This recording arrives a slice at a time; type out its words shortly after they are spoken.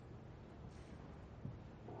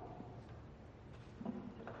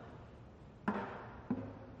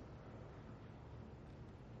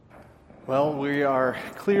Well, we are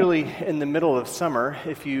clearly in the middle of summer.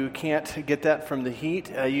 If you can't get that from the heat,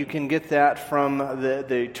 you can get that from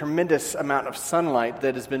the tremendous amount of sunlight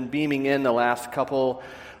that has been beaming in the last couple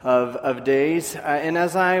of days. And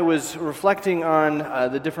as I was reflecting on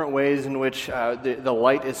the different ways in which the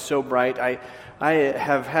light is so bright, I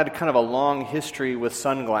have had kind of a long history with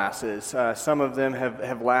sunglasses. Some of them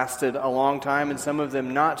have lasted a long time and some of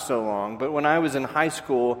them not so long. But when I was in high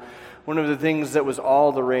school, one of the things that was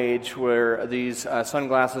all the rage were these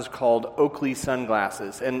sunglasses called Oakley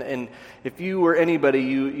sunglasses. And if you were anybody,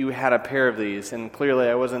 you had a pair of these. And clearly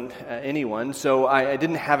I wasn't anyone, so I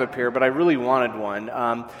didn't have a pair, but I really wanted one.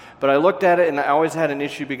 But I looked at it, and I always had an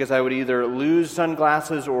issue because I would either lose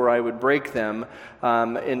sunglasses or I would break them,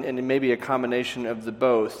 and maybe a combination of the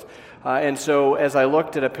both. And so as I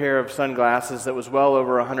looked at a pair of sunglasses that was well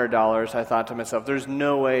over $100, I thought to myself, there's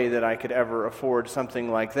no way that I could ever afford something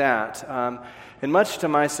like that. And much to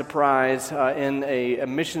my surprise, in a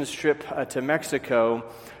missions trip to Mexico,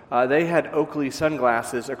 they had Oakley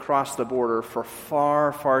sunglasses across the border for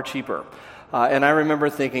far, far cheaper. And I remember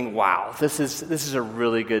thinking, wow, this is a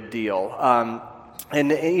really good deal.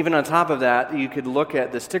 And even on top of that, you could look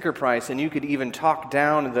at the sticker price and you could even talk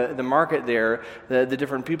down the market there, the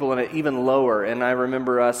different people in it, even lower. And I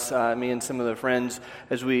remember us, me and some of the friends,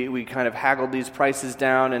 as we kind of haggled these prices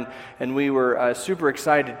down, and we were super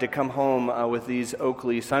excited to come home with these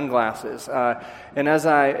Oakley sunglasses. And as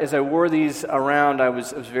I wore these around, I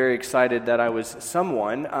was very excited that I was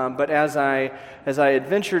someone. But as I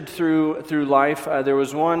adventured through life, there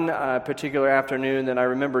was one particular afternoon that I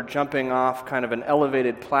remember jumping off kind of an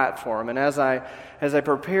elevated platform, and as I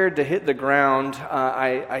prepared to hit the ground,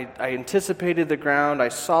 I anticipated the ground, I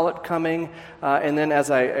saw it coming, and then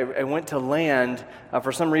as I went to land,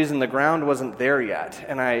 for some reason the ground wasn't there yet,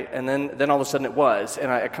 and then all of a sudden it was,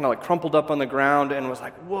 and I kind of like crumpled up on the ground and was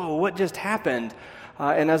like, whoa, what just happened?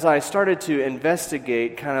 And as I started to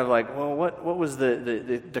investigate, kind of like, well, what was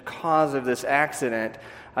the cause of this accident?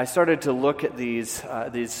 I started to look at these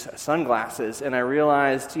sunglasses, and I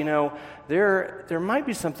realized, there might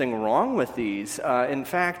be something wrong with these. In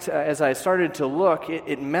fact, as I started to look,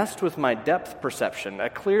 it messed with my depth perception.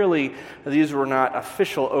 Clearly, these were not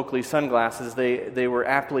official Oakley sunglasses. They were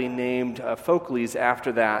aptly named Folkleys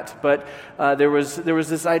after that. But there was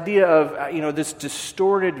this idea of this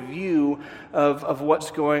distorted view of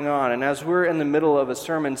what's going on. And as we're in the middle of a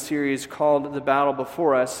sermon series called The Battle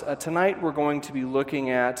Before Us, tonight we're going to be looking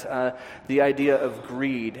at the idea of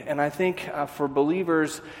greed. And I think for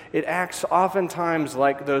believers, it acts oftentimes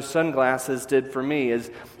like those sunglasses did for me,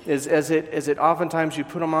 as it oftentimes you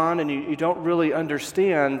put them on and you don't really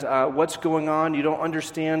understand what's going on. You don't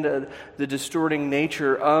understand the distorting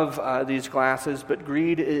nature of these glasses, but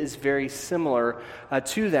greed is very similar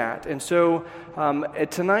to that. And so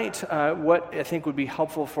tonight, what I think would be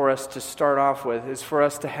helpful for us to start off with is for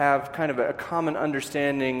us to have kind of a common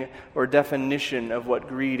understanding or definition of what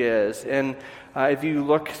greed is. And if you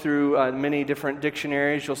look through many different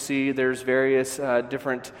dictionaries, you'll see there's various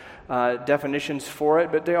different definitions for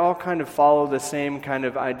it, but they all kind of follow the same kind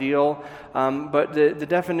of ideal. But the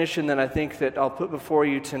definition that I think that I'll put before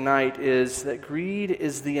you tonight is that greed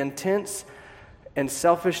is the intense and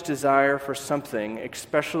selfish desire for something,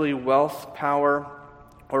 especially wealth, power,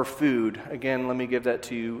 or food. Again, let me give that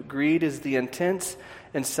to you. Greed is the intense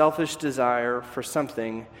and selfish desire for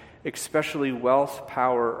something, especially wealth,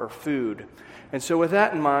 power, or food. And so with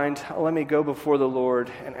that in mind, let me go before the Lord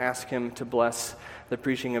and ask Him to bless the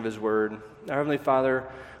preaching of His Word. Our Heavenly Father,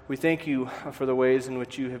 we thank You for the ways in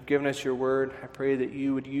which You have given us Your Word. I pray that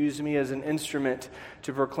You would use me as an instrument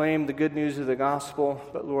to proclaim the good news of the gospel,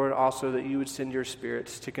 but Lord, also that You would send Your Spirit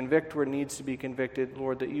to convict where it needs to be convicted.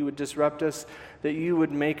 Lord, that You would disrupt us, that You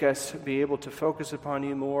would make us be able to focus upon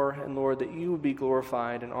You more, and Lord, that You would be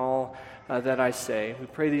glorified in all that I say. We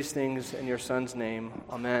pray these things in Your Son's name.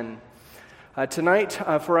 Amen. Tonight,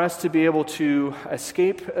 for us to be able to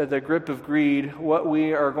escape the grip of greed, what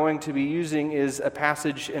we are going to be using is a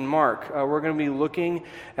passage in Mark. We're going to be looking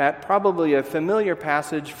at probably a familiar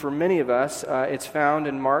passage for many of us. It's found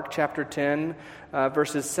in Mark chapter 10,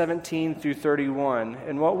 verses 17 through 31.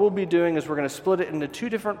 And what we'll be doing is we're going to split it into two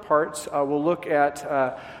different parts. We'll look at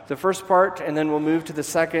the first part, and then we'll move to the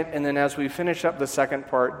second. And then as we finish up the second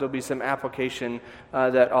part, there'll be some application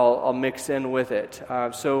that I'll mix in with it.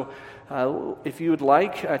 If you would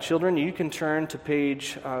like, children, you can turn to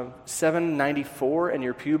page 794 in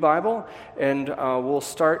your pew Bible, and we'll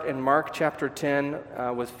start in Mark chapter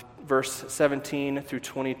 10 with verse 17 through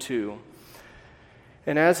 22.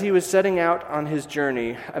 And as he was setting out on his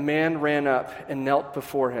journey, a man ran up and knelt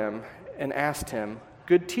before him and asked him,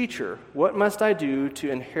 "Good teacher, what must I do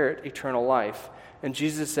to inherit eternal life?" And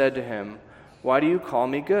Jesus said to him, "Why do you call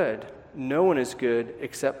me good? No one is good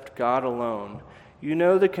except God alone. You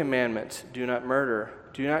know the commandments: do not murder,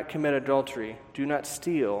 do not commit adultery, do not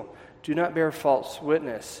steal, do not bear false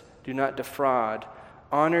witness, do not defraud,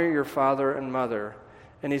 honor your father and mother."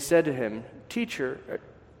 And he said to him, Teacher,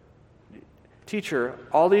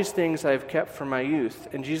 all these things I have kept from my youth."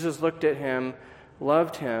 And Jesus looked at him,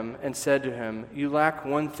 loved him, and said to him, "You lack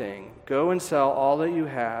one thing. Go and sell all that you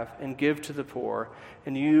have and give to the poor,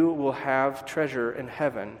 and you will have treasure in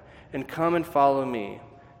heaven. And come and follow me."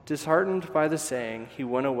 Disheartened by the saying, he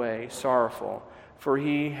went away sorrowful, for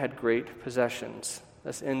he had great possessions.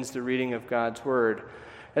 Thus ends the reading of God's word.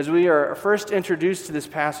 As we are first introduced to this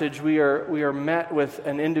passage, we are met with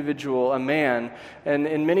an individual, a man, and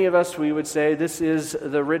in many of us we would say this is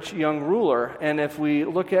the rich young ruler. And if we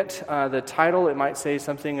look at the title, it might say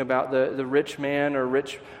something about the rich man or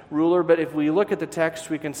rich ruler, but if we look at the text,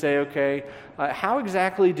 we can say, okay, how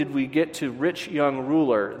exactly did we get to rich young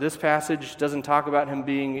ruler? This passage doesn't talk about him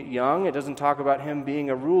being young. It doesn't talk about him being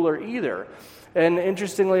a ruler either. And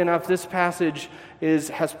interestingly enough, this passage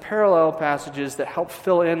has parallel passages that help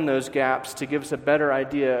fill in those gaps to give us a better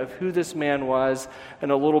idea of who this man was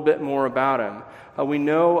and a little bit more about him. We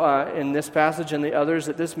know in this passage and the others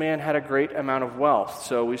that this man had a great amount of wealth.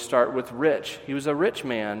 So we start with rich. He was a rich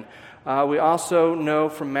man. We also know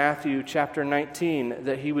from Matthew chapter 19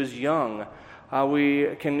 that he was young.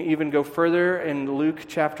 We can even go further in Luke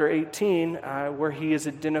chapter 18 where he is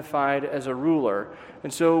identified as a ruler.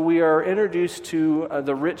 And so we are introduced to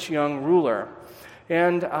the rich young ruler.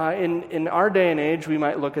 And in our day and age, we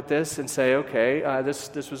might look at this and say, okay,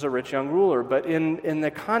 this was a rich young ruler. But in the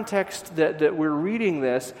context that we're reading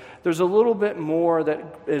this, there's a little bit more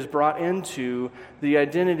that is brought into the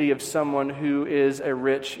identity of someone who is a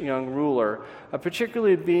rich young ruler.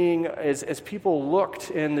 Particularly being, as people looked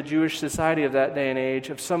in the Jewish society of that day and age,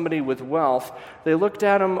 of somebody with wealth, they looked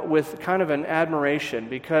at him with kind of an admiration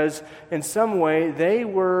because in some way they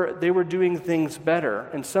were doing things better.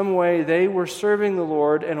 In some way they were serving the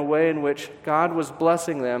Lord in a way in which God was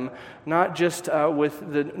blessing them, not just with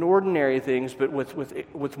the ordinary things, but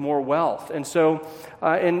with more wealth. And so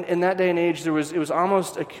in that day and age, it was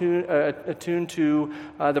almost attuned to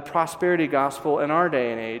the prosperity gospel in our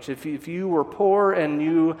day and age. If you were poor and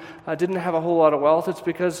you didn't have a whole lot of wealth, it's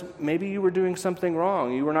because maybe you were doing something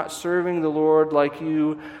wrong. You were not serving the Lord like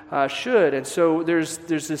you should. And so there's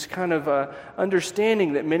this kind of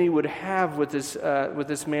understanding that many would have with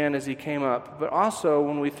this man as he came up. But also,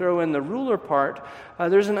 when we throw in the ruler part,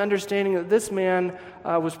 there's an understanding that this man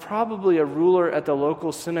was probably a ruler at the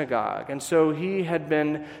local synagogue. And so he had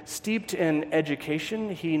been steeped in education.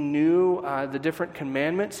 He knew the different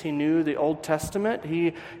commandments. He knew the Old Testament.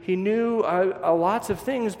 He knew lots of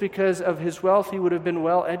things because of his wealth. He would have been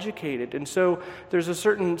well educated. And so there's a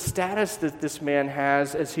certain status that this man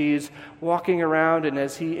has as he's walking around and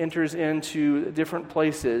as he enters into different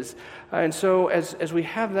places. And so as we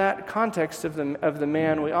have that context of the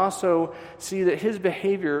man, we also see that his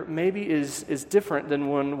behavior maybe is different than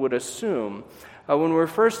one would assume. When we're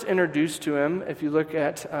first introduced to him, if you look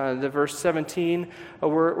at the verse 17,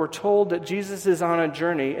 we're told that Jesus is on a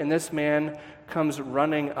journey and this man comes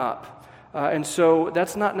running up. And so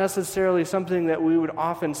that's not necessarily something that we would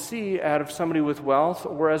often see out of somebody with wealth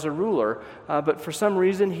or as a ruler. But for some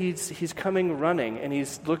reason, he's coming running and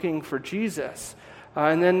he's looking for Jesus.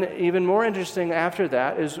 And then even more interesting after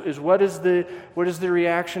that is what is the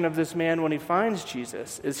reaction of this man when he finds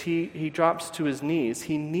Jesus? Is he drops to his knees.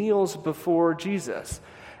 He kneels before Jesus.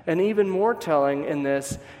 And even more telling in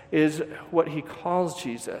this is what he calls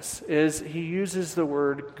Jesus, is he uses the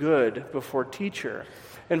word good before teacher.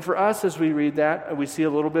 And for us, as we read that, we see a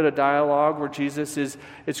little bit of dialogue where Jesus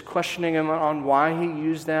is questioning him on why he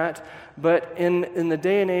used that. But in the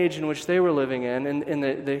day and age in which they were living in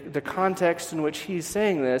the context in which he's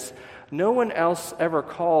saying this, no one else ever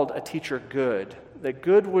called a teacher good. That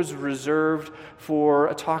good was reserved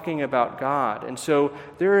for talking about God. And so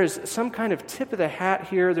there is some kind of tip of the hat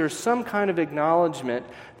here. There's some kind of acknowledgement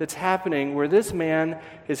that's happening where this man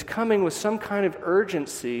is coming with some kind of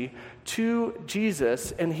urgency to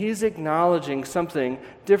Jesus, and he's acknowledging something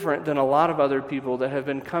different than a lot of other people that have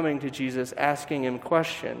been coming to Jesus asking him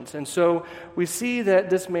questions. And so we see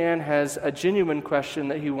that this man has a genuine question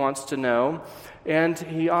that he wants to know, and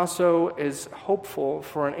he also is hopeful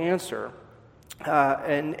for an answer.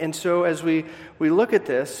 And so as we look at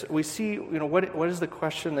this, we see, what is the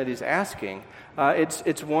question that he's asking?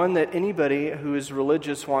 It's one that anybody who is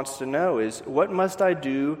religious wants to know is, what must I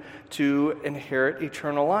do to inherit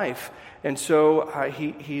eternal life? And so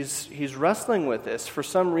he's wrestling with this. For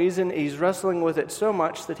some reason, he's wrestling with it so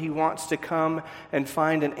much that he wants to come and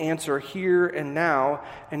find an answer here and now,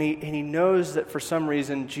 and he knows that for some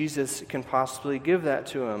reason Jesus can possibly give that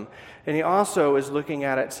to him. And he also is looking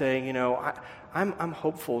at it saying, I'm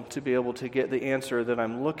hopeful to be able to get the answer that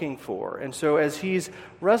I'm looking for. And so as he's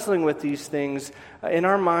wrestling with these things, in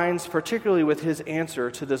our minds, particularly with his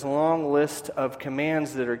answer to this long list of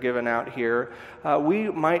commands that are given out here, we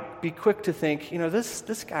might be quick to think,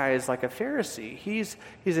 this guy is like a Pharisee. He's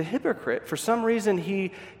a hypocrite. For some reason,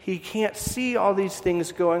 he can't see all these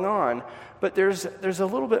things going on. But there's a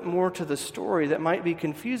little bit more to the story that might be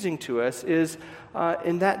confusing to us, is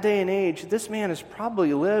in that day and age, this man has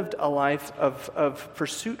probably lived a life of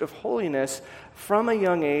pursuit of holiness from a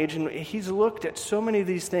young age, and he's looked at so many of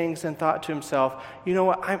these things and thought to himself,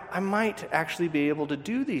 I might actually be able to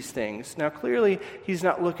do these things. Now, clearly, he's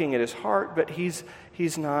not looking at his heart, but he's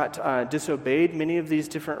not disobeyed many of these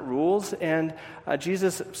different rules, and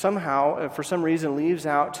Jesus somehow, for some reason, leaves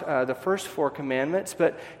out the first 4 commandments,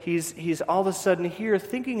 but he's all of a sudden here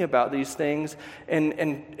thinking about these things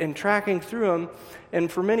and tracking through them. And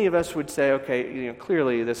for many of us would say, okay,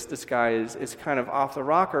 clearly this guy is kind of off the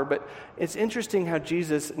rocker, but it's interesting how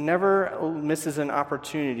Jesus never misses an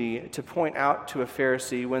opportunity to point out to a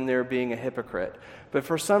Pharisee when they're being a hypocrite. But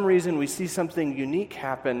for some reason, we see something unique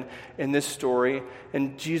happen in this story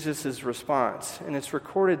in Jesus' response. And it's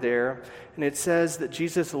recorded there, and it says that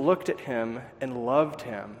Jesus looked at him and loved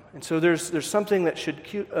him. And so there's something that should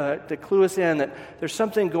to clue us in that there's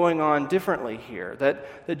something going on differently here,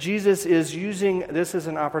 that Jesus is using this as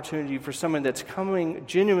an opportunity for someone that's coming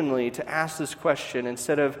genuinely to ask this question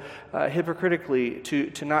instead of hypocritically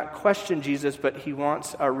to not question Jesus, but he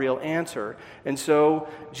wants a real answer. And so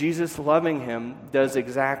Jesus loving him does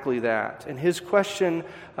exactly that. And his question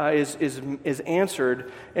is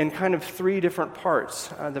answered in kind of 3 different parts.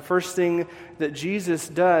 The first thing that Jesus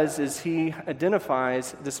does is he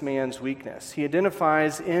identifies this man's weakness. He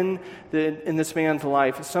identifies in this man's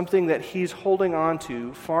life something that he's holding on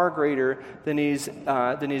to far greater than he's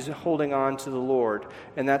holding on to the Lord,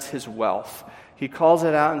 and that's his wealth. He calls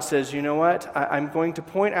it out and says, you know what, I'm going to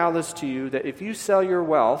point out this to you, that if you sell your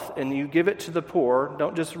wealth and you give it to the poor,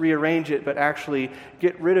 don't just rearrange it, but actually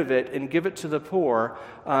get rid of it and give it to the poor,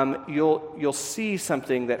 you'll see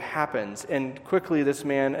something that happens. And quickly this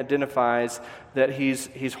man identifies that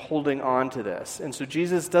he's holding on to this. And so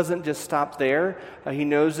Jesus doesn't just stop there. He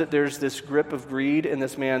knows that there's this grip of greed in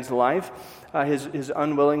this man's life, his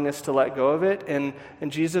unwillingness to let go of it. And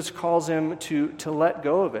Jesus calls him to let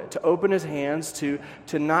go of it, to open his hands, to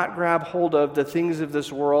not grab hold of the things of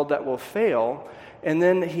this world that will fail. And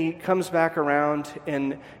then he comes back around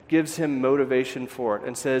and gives him motivation for it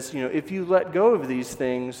and says, if you let go of these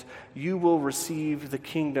things, you will receive the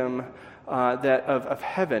kingdom of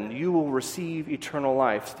heaven. You will receive eternal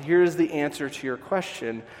life. Here's the answer to your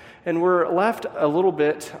question. And we're left a little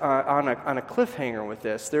bit on a cliffhanger with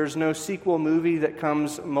this. There's no sequel movie that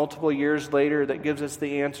comes multiple years later that gives us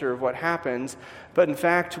the answer of what happens. But in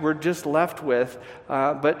fact, we're just left with,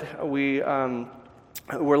 we're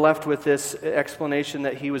left with this explanation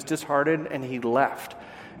that he was disheartened and he left.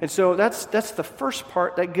 And so that's the first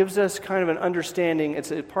part that gives us kind of an understanding.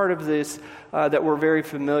 It's a part of this that we're very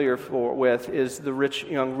familiar with is the rich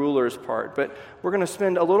young ruler's part. But we're going to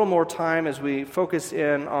spend a little more time as we focus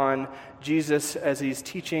in on Jesus as he's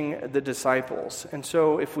teaching the disciples. And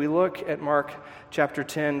so if we look at Mark chapter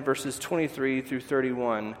 10, verses 23 through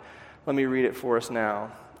 31, let me read it for us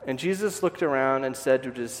now. And Jesus looked around and said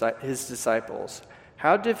to his disciples,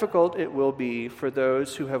 "How difficult it will be for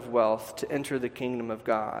those who have wealth to enter the kingdom of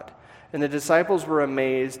God." And the disciples were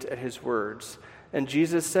amazed at his words. And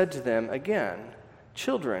Jesus said to them again,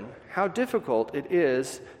 "Children, how difficult it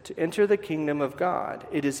is to enter the kingdom of God.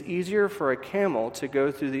 It is easier for a camel to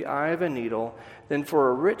go through the eye of a needle than for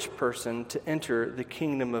a rich person to enter the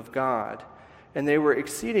kingdom of God." And they were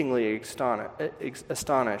exceedingly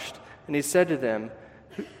astonished. And he said to them,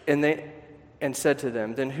 said to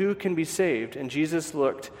them, "Then who can be saved?" And Jesus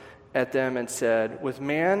looked at them and said, "With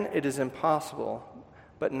man it is impossible,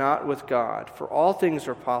 but not with God, for all things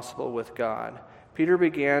are possible with God." Peter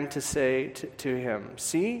began to say to him,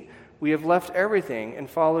 "See, we have left everything and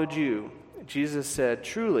followed you." Jesus said,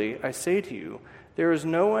 "Truly, I say to you, there is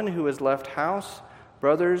no one who has left house,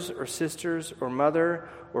 brothers or sisters or mother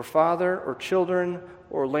or father or children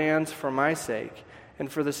or lands for my sake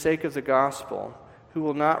and for the sake of the gospel, who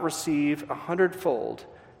will not receive 100-fold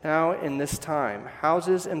now in this time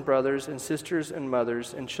houses and brothers and sisters and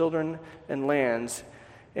mothers and children and lands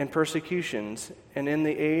and persecutions, and in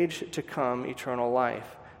the age to come eternal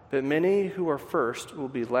life. But many who are first will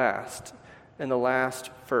be last, and the last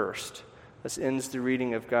first." This ends the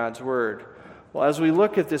reading of God's word. Well, as we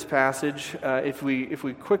look at this passage, if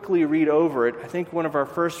we quickly read over it, I think one of our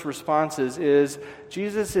first responses is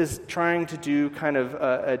Jesus is trying to do kind of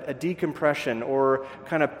a decompression, or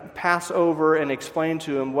kind of pass over and explain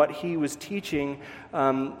to him what he was teaching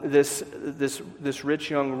this rich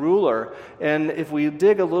young ruler. And if we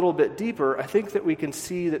dig a little bit deeper, I think that we can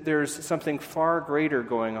see that there's something far greater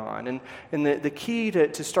going on. And the key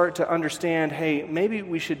to start to understand, hey, maybe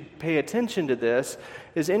we should pay attention to this,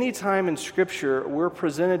 is any time in Scripture we're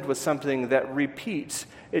presented with something that repeats,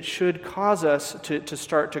 it should cause us to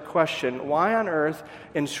start to question, why on earth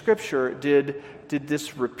in Scripture did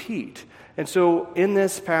this repeat? And so in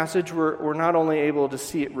this passage, we're not only able to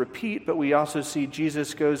see it repeat, but we also see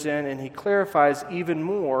Jesus goes in and he clarifies even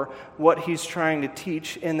more what he's trying to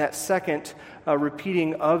teach in that second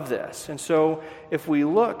repeating of this. And so if we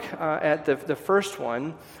look at the first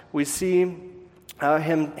one, we see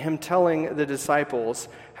him telling the disciples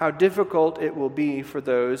how difficult it will be for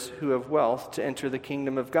those who have wealth to enter the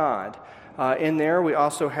kingdom of God. In there, we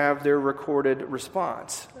also have their recorded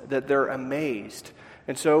response, that they're amazed.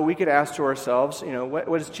 And so we could ask to ourselves,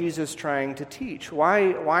 what is Jesus trying to teach?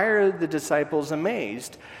 Why are the disciples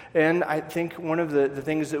amazed? And I think one of the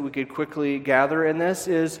things that we could quickly gather in this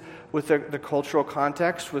is with the cultural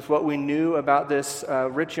context, with what we knew about this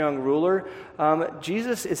rich young ruler,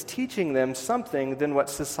 Jesus is teaching them something than what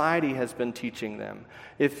society has been teaching them.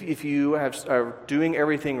 If you are doing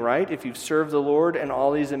everything right, if you've served the Lord in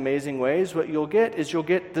all these amazing ways, what you'll get is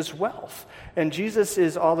this wealth. And Jesus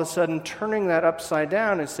is all of a sudden turning that upside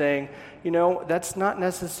down and saying, that's not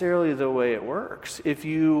necessarily the way it works. If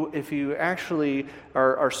you actually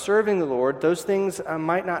are serving the Lord, those things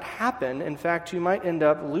might not happen. In fact, you might end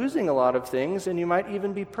up losing a lot of things, and you might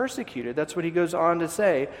even be persecuted. That's what he goes on to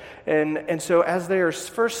say. And so as they are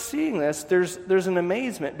first seeing this, there's an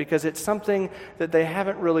amazement, because it's something that they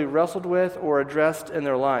haven't really wrestled with or addressed in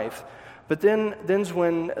their life. But then's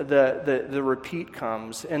when the repeat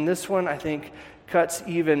comes. And this one, I think, cuts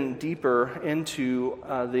even deeper into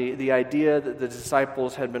the idea that the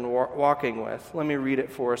disciples had been walking with. Let me read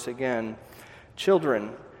it for us again.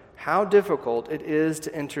 "Children, how difficult it is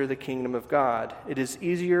to enter the kingdom of God. It is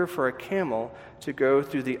easier for a camel to go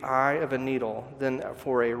through the eye of a needle than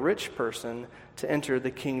for a rich person to enter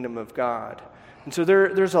the kingdom of God." And so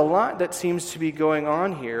there's a lot that seems to be going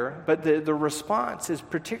on here, but the response is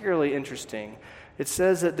particularly interesting. It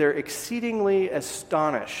says that they're exceedingly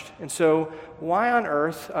astonished. And so why on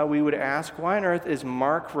earth, we would ask, why on earth is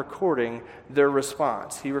Mark recording their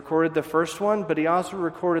response? He recorded the first one, but he also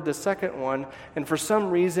recorded the second one, and for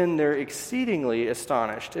some reason they're exceedingly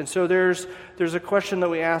astonished. And so there's a question that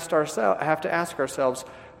we have to ask ourselves,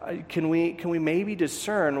 can we maybe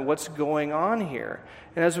discern what's going on here?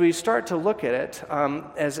 And as we start to look at it,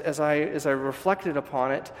 as I reflected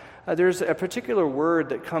upon it, there's a particular word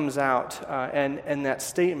that comes out in that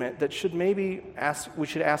statement that we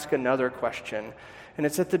should ask another question, and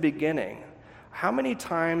it's at the beginning. How many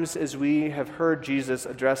times, as we have heard Jesus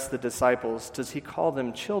address the disciples, does he call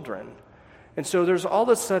them children? And so there's all of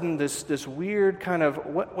a sudden this weird kind of,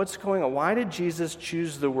 what's going on? Why did Jesus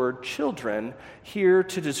choose the word children here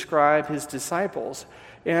to describe his disciples?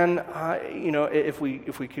 And, if we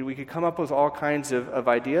could come up with all kinds of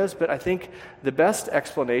ideas, but I think the best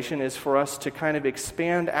explanation is for us to kind of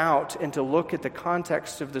expand out and to look at the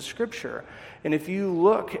context of the Scripture. And if you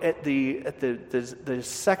look at the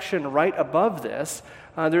section right above this,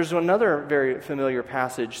 there's another very familiar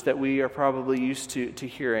passage that we are probably used to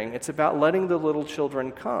hearing. It's about letting the little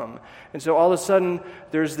children come. And so all of a sudden,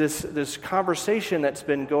 there's this conversation that's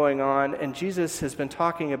been going on, and Jesus has been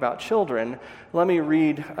talking about children. Let me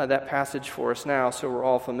read that passage for us now so we're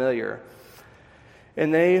all familiar.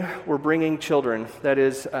 "And they were bringing children," that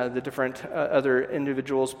is, the different other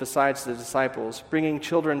individuals besides the disciples, "bringing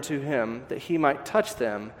children to him that he might touch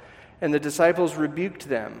them. And the disciples rebuked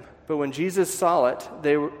them. But when Jesus saw it,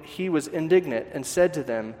 he was indignant and said to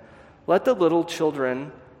them, 'Let the little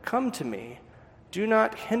children come to me. Do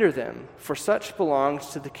not hinder them, for such belongs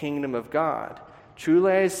to the kingdom of God.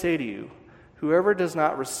 Truly I say to you, whoever does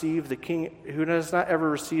not ever receive the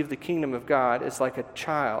kingdom of God is like a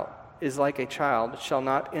child, shall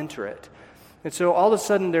not enter it.' And so all of a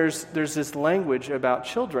sudden there's this language about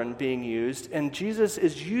children being used, and Jesus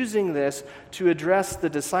is using this to address the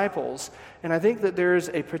disciples. And I think that there's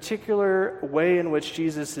a particular way in which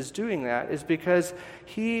Jesus is doing that is because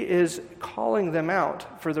he is calling them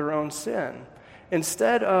out for their own sin.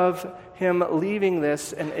 Instead of him leaving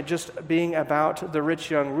this and it just being about the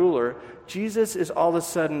rich young ruler, Jesus is all of a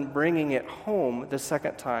sudden bringing it home the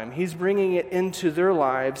second time. He's bringing it into their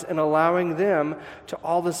lives and allowing them to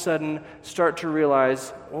all of a sudden start to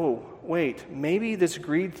realize, oh, wait, maybe this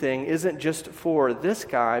greed thing isn't just for this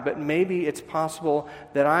guy, but maybe it's possible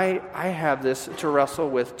that I have this to wrestle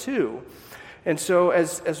with too. And so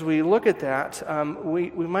as we look at that, we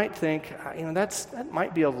might think, that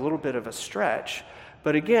might be a little bit of a stretch.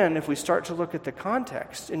 But again, if we start to look at the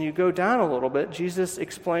context and you go down a little bit, Jesus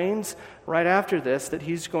explains right after this that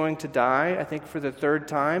he's going to die, I think for the third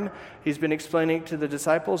time. He's been explaining it to the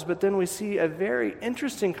disciples, but then we see a very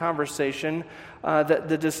interesting conversation that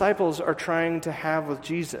the disciples are trying to have with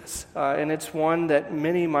Jesus. And it's one that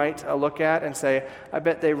many might look at and say, I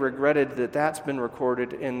bet they regretted that that's been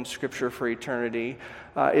recorded in Scripture for eternity.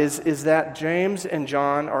 Is that James and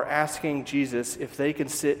John are asking Jesus if they can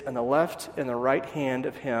sit on the left and the right hand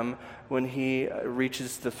of him when he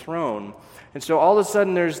reaches the throne. And so all of a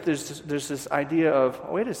sudden there's this idea of,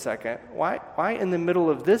 wait a second, why in the middle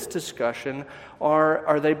of this discussion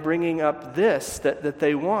are they bringing up this that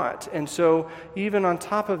they want? And so even on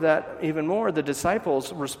top of that, even more, the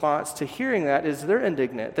disciples' response to hearing that is they're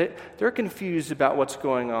indignant. They're confused about what's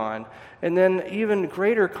going on. And then even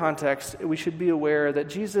greater context, we should be aware that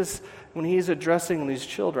Jesus, when he's addressing these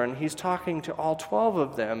children, he's talking to all 12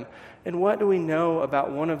 of them. And what do we know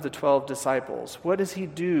about one of the 12 disciples? What does he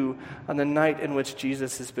do on the night in which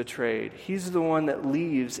Jesus is betrayed? He's the one that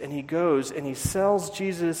leaves and he goes and he sells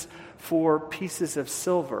Jesus for pieces of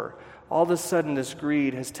silver. All of a sudden this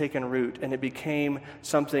greed has taken root and it became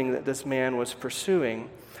something that this man was pursuing.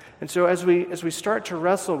 And so as we start to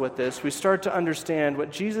wrestle with this, we start to understand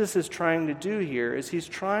what Jesus is trying to do here is he's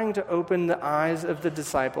trying to open the eyes of the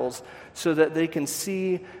disciples so that they can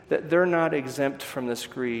see that they're not exempt from this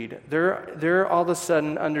greed. They're all of a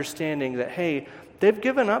sudden understanding that, hey, they've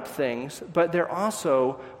given up things, but they're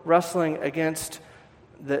also wrestling against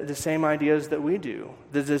the same ideas that we do.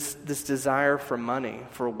 This desire for money,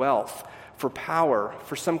 for wealth, for power,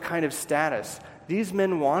 for some kind of status. These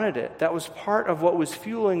men wanted it. That was part of what was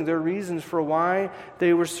fueling their reasons for why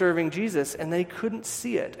they were serving Jesus, and they couldn't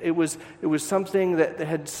see it. It was something that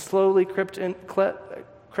had slowly crept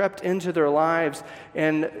into their lives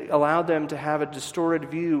and allowed them to have a distorted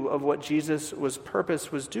view of what Jesus'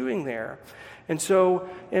 purpose was doing there. And so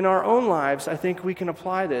in our own lives, I think we can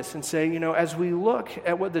apply this and say, as we look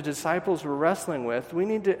at what the disciples were wrestling with, we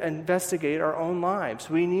need to investigate our own lives.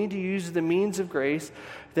 We need to use the means of grace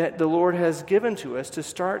that the Lord has given to us to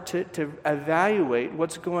start to evaluate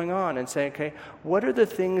what's going on and say, okay, what are the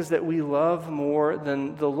things that we love more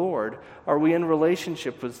than the Lord? Are we in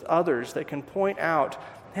relationship with others that can point out,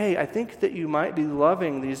 hey, I think that you might be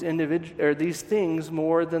loving these things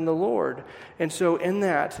more than the Lord. And so in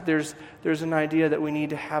that, there's an idea that we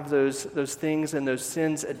need to have those things and those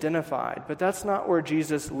sins identified. But that's not where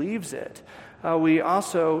Jesus leaves it. We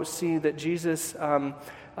also see that Jesus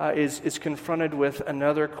is confronted with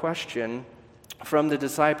another question from the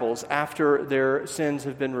disciples after their sins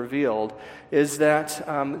have been revealed, is that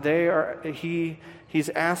he's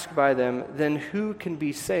asked by them, then who can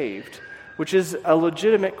be saved? Which is a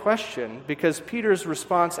legitimate question because Peter's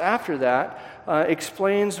response after that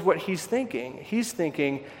explains what he's thinking. He's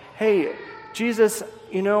thinking, hey, Jesus,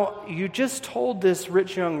 you just told this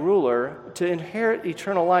rich young ruler to inherit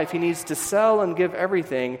eternal life, he needs to sell and give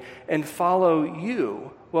everything and follow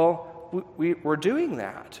you. Well, we're doing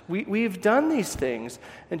that. We've done these things.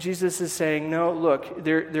 And Jesus is saying, no, look,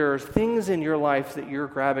 there are things in your life that you're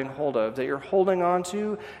grabbing hold of, that you're holding on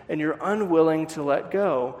to, and you're unwilling to let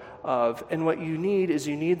go of. And what you need is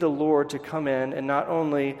the Lord to come in and not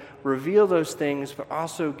only reveal those things, but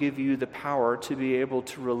also give you the power to be able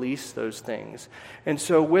to release those things. And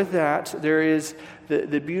so with that, there is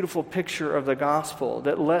the beautiful picture of the gospel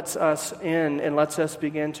that lets us in and lets us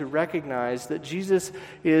begin to recognize that Jesus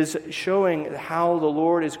is showing how the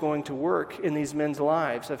Lord is going to work in these men's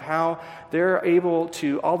lives, of how they're able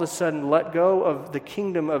to all of a sudden let go of the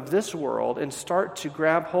kingdom of this world and start to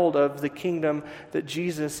grab hold of the kingdom that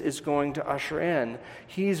Jesus is going to usher in.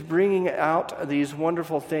 He's bringing out these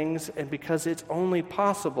wonderful things, and because it's only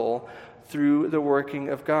possible through the working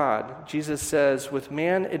of God. Jesus says, with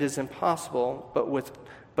man it is impossible,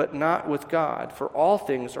 but but not with God, for all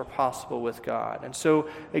things are possible with God. And so,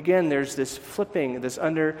 again, there's this flipping, this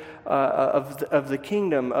of the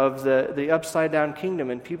kingdom, of the upside-down kingdom,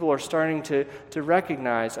 and people are starting to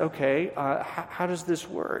recognize, okay, how does this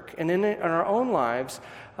work? And in our own lives,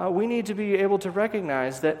 we need to be able to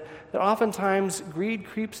recognize that oftentimes greed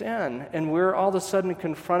creeps in, and we're all of a sudden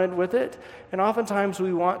confronted with it, and oftentimes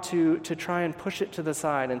we want to try and push it to the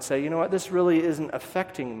side and say, you know what, this really isn't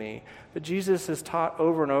affecting me. But Jesus has taught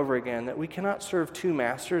over and over again that we cannot serve two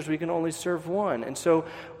masters, we can only serve one. And so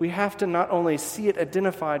we have to not only see it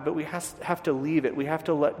identified, but we have to leave it. We have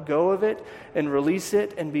to let go of it and release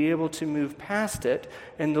it and be able to move past it.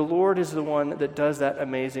 And the Lord is the one that does that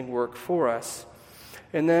amazing work for us.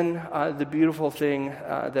 And then the beautiful thing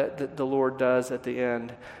that the Lord does at the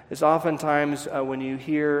end is oftentimes when you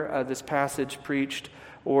hear this passage preached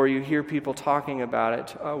or you hear people talking about it,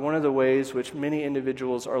 one of the ways which many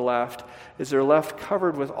individuals are left is they're left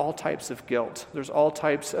covered with all types of guilt. There's all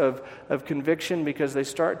types of conviction because they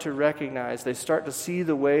start to recognize, they start to see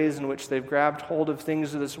the ways in which they've grabbed hold of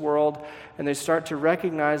things of this world, and they start to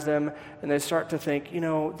recognize them, and they start to think, you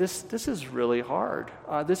know, this is really hard.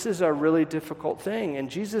 This is a really difficult thing,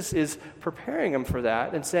 and Jesus is preparing them for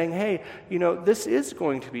that and saying, hey, you know, this is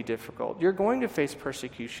going to be difficult. You're going to face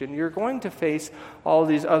persecution. You're going to face all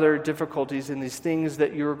these other difficulties and these things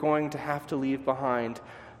that you're going to have to leave behind.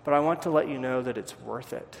 But I want to let you know that it's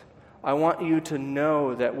worth it. I want you to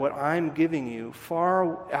know that what I'm giving you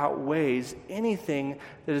far outweighs anything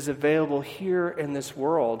that is available here in this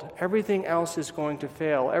world. Everything else is going to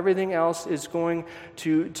fail. Everything else is going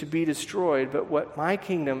to be destroyed. But what my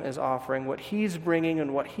kingdom is offering, what He's bringing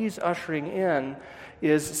and what He's ushering in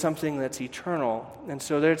is something that's eternal. And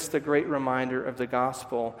so that's the great reminder of the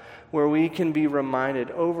gospel, where we can be reminded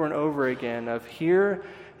over and over again of here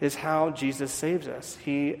is how Jesus saves us.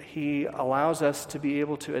 He allows us to be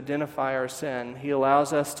able to identify our sin. He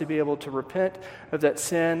allows us to be able to repent of that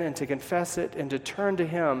sin and to confess it and to turn to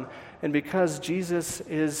Him. And because Jesus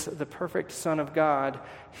is the perfect Son of God,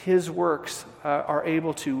 His works are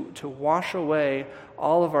able to wash away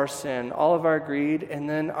all of our sin, all of our greed, and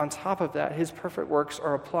then on top of that, His perfect works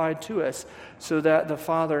are applied to us so that the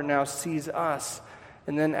Father now sees us.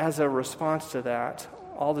 And then as a response to that,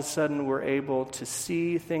 all of a sudden we're able to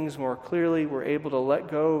see things more clearly, we're able to let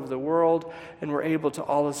go of the world, and we're able to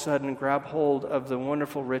all of a sudden grab hold of the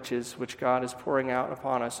wonderful riches which God is pouring out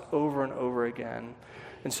upon us over and over again.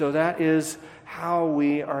 And so that is how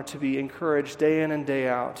we are to be encouraged day in and day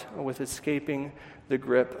out with escaping the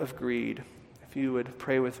grip of greed. If you would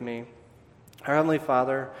pray with me. Our Heavenly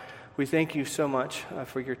Father, we thank you so much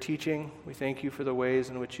for your teaching. We thank you for the ways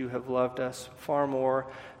in which you have loved us far more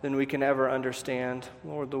than we can ever understand.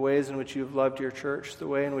 Lord, the ways in which you have loved your church, the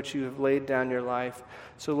way in which you have laid down your life.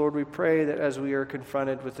 So, Lord, we pray that as we are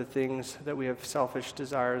confronted with the things that we have selfish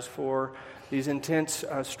desires for, these intense,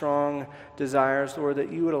 strong desires, Lord,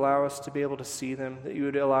 that you would allow us to be able to see them, that you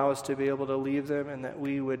would allow us to be able to leave them, and that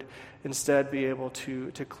we would instead be able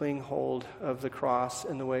to cling hold of the cross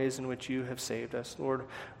in the ways in which you have saved us. Lord,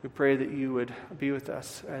 we pray that you would be with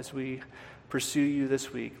us as we pursue you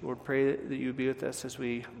this week. Lord, pray that you would be with us as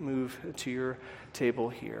we move to your table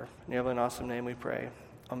here. In your holy and awesome name we pray.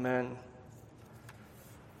 Amen.